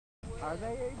Are they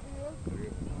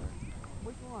AGS?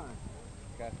 Which one?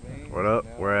 What up?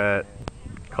 We're at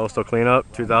Coastal Cleanup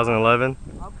 2011.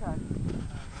 Okay.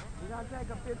 We're gonna take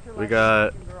a picture. We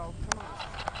got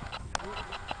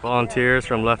volunteers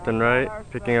from left and right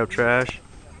picking up trash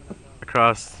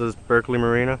across this Berkeley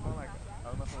Marina.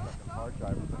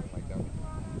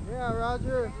 Yeah,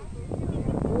 Roger.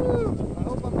 Woo! I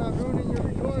hope I'm not ruining your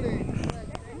recording.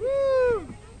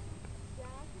 Woo!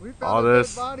 We found a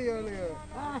dead body earlier.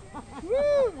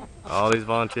 Woo! All these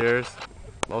volunteers,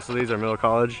 most of these are middle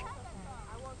college.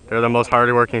 They're the most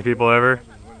hardworking people ever.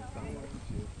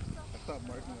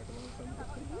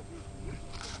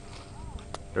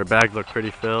 Their bags look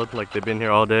pretty filled, like they've been here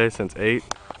all day since 8,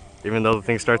 even though the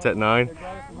thing starts at 9.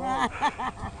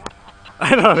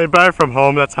 I know, they buy it from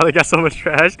home, that's how they got so much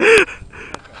trash. Look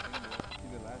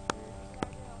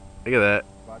at that.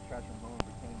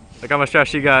 Look how much trash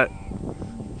she got.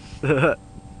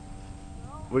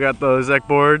 We got the exec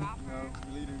board.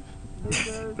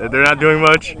 They're not doing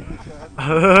much.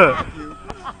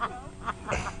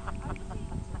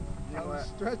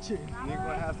 Stretching.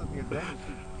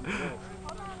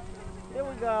 Here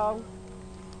we go.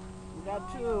 We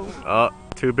got 2. Oh,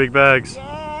 2 big bags.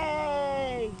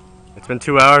 Yay! It's been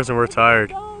 2 hours and we're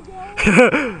tired.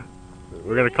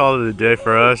 We're gonna call it a day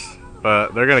for us,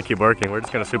 but they're gonna keep working. We're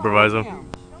just gonna supervise them.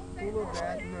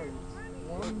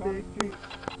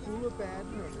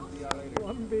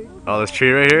 Oh, this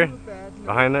tree right here,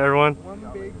 behind everyone.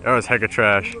 That was heck of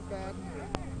trash.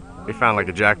 We found like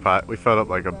a jackpot. We filled up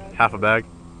like half a bag.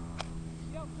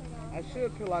 I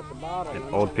should fill out the bottle. An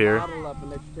old pier. Up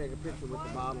and let you take a picture with the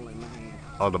bottle in the hand.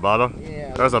 Oh, the bottle?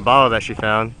 Yeah. There was a bottle that she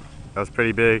found. That was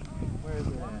pretty big. Where is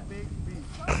it?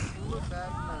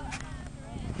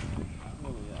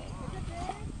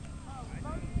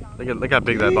 Look how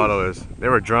big that bottle is. They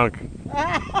were drunk.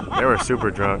 They were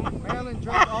super drunk. Marilyn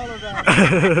drank all of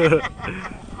that.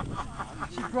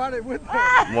 She brought it with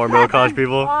her. More middle college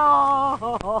people.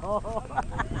 Oh.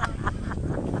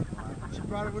 She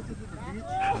brought it with her to the beach. Me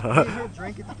and her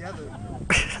drank it together.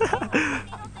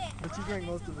 But she drank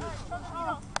most of it.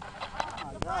 Oh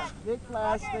my God. Big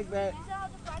plastic that.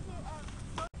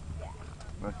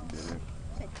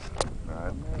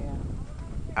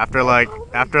 After like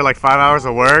 5 hours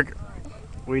of work,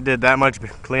 we did that much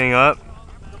cleaning up.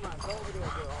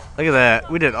 Look at that.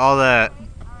 We did all that.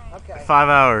 Okay. 5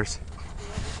 hours.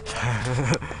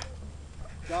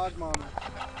 Dog mama.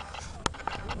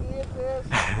 You did this.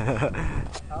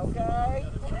 Okay.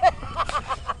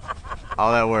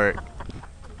 All that work.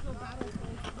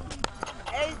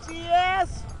 AGS.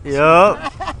 Yup.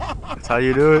 That's how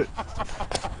you do it.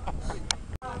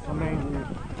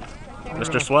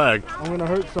 Mr. Swag. I'm gonna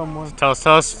hurt someone. Tell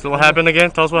us what happened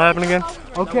again. Tell us what happened again.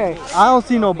 Okay, I don't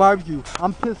see no barbecue.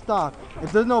 I'm pissed off.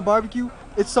 If there's no barbecue,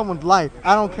 it's someone's life.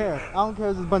 I don't care. I don't care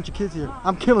if there's a bunch of kids here.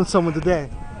 I'm killing someone today.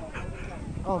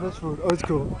 Oh, that's food. Oh, it's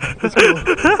cool. It's cool.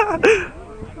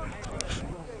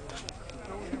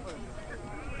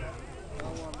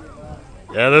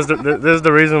 Yeah, this is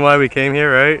the reason why we came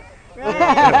here, right?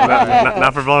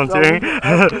 not for volunteering.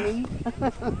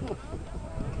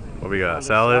 What we got?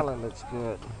 Salad? Salad looks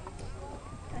good.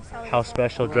 House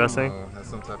special dressing. That's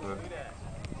some type of.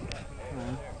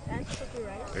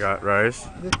 I got rice.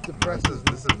 This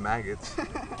is maggots.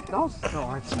 Those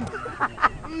aren't.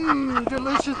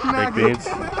 Delicious Baked maggots.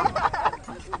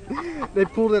 beans. They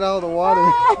pulled it out of the water.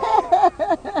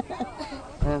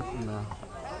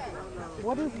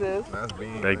 What is this? That's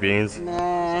beans. Baked beans.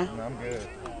 Nah. I'm good.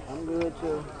 I'm good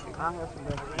too. I'll have some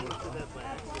vegetables.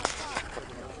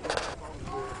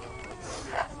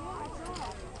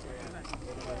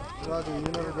 Roger, you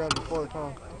never grabbed the fork,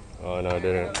 huh? Oh no, I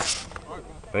didn't.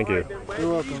 Thank you.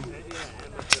 You're welcome.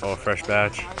 Oh, fresh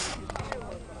batch.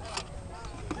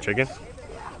 Chicken?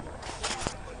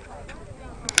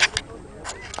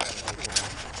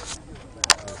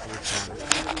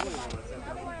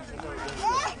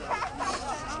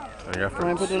 I got Can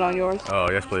I put it on yours? Oh,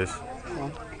 yes, please. Yeah.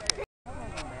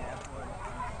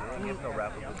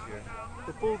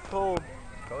 The food's cold.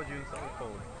 Told you, something's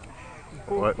cold.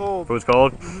 Food's What? cold. Food's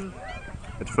cold? Mm-hmm.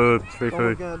 It's food. It's free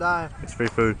Someone's food. gonna die. It's free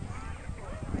food.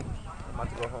 I'm about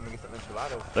to go home and get some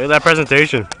enchiladas. Look at that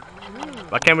presentation.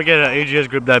 Why can't we get an AGS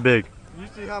group that big? You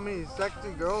see how many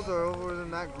sexy girls are over in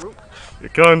that group? You're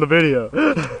killing the video.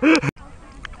 Look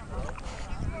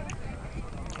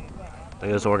at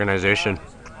this organization.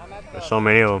 There's so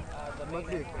many of them. That must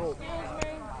be a cult.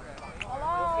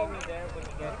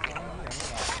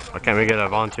 Why can't we get a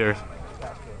volunteer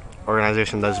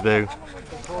organization that's big? It's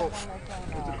a cult.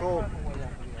 It's a cult.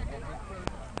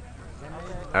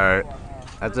 Alright,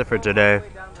 that's it for today.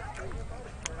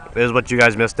 This is what you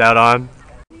guys missed out on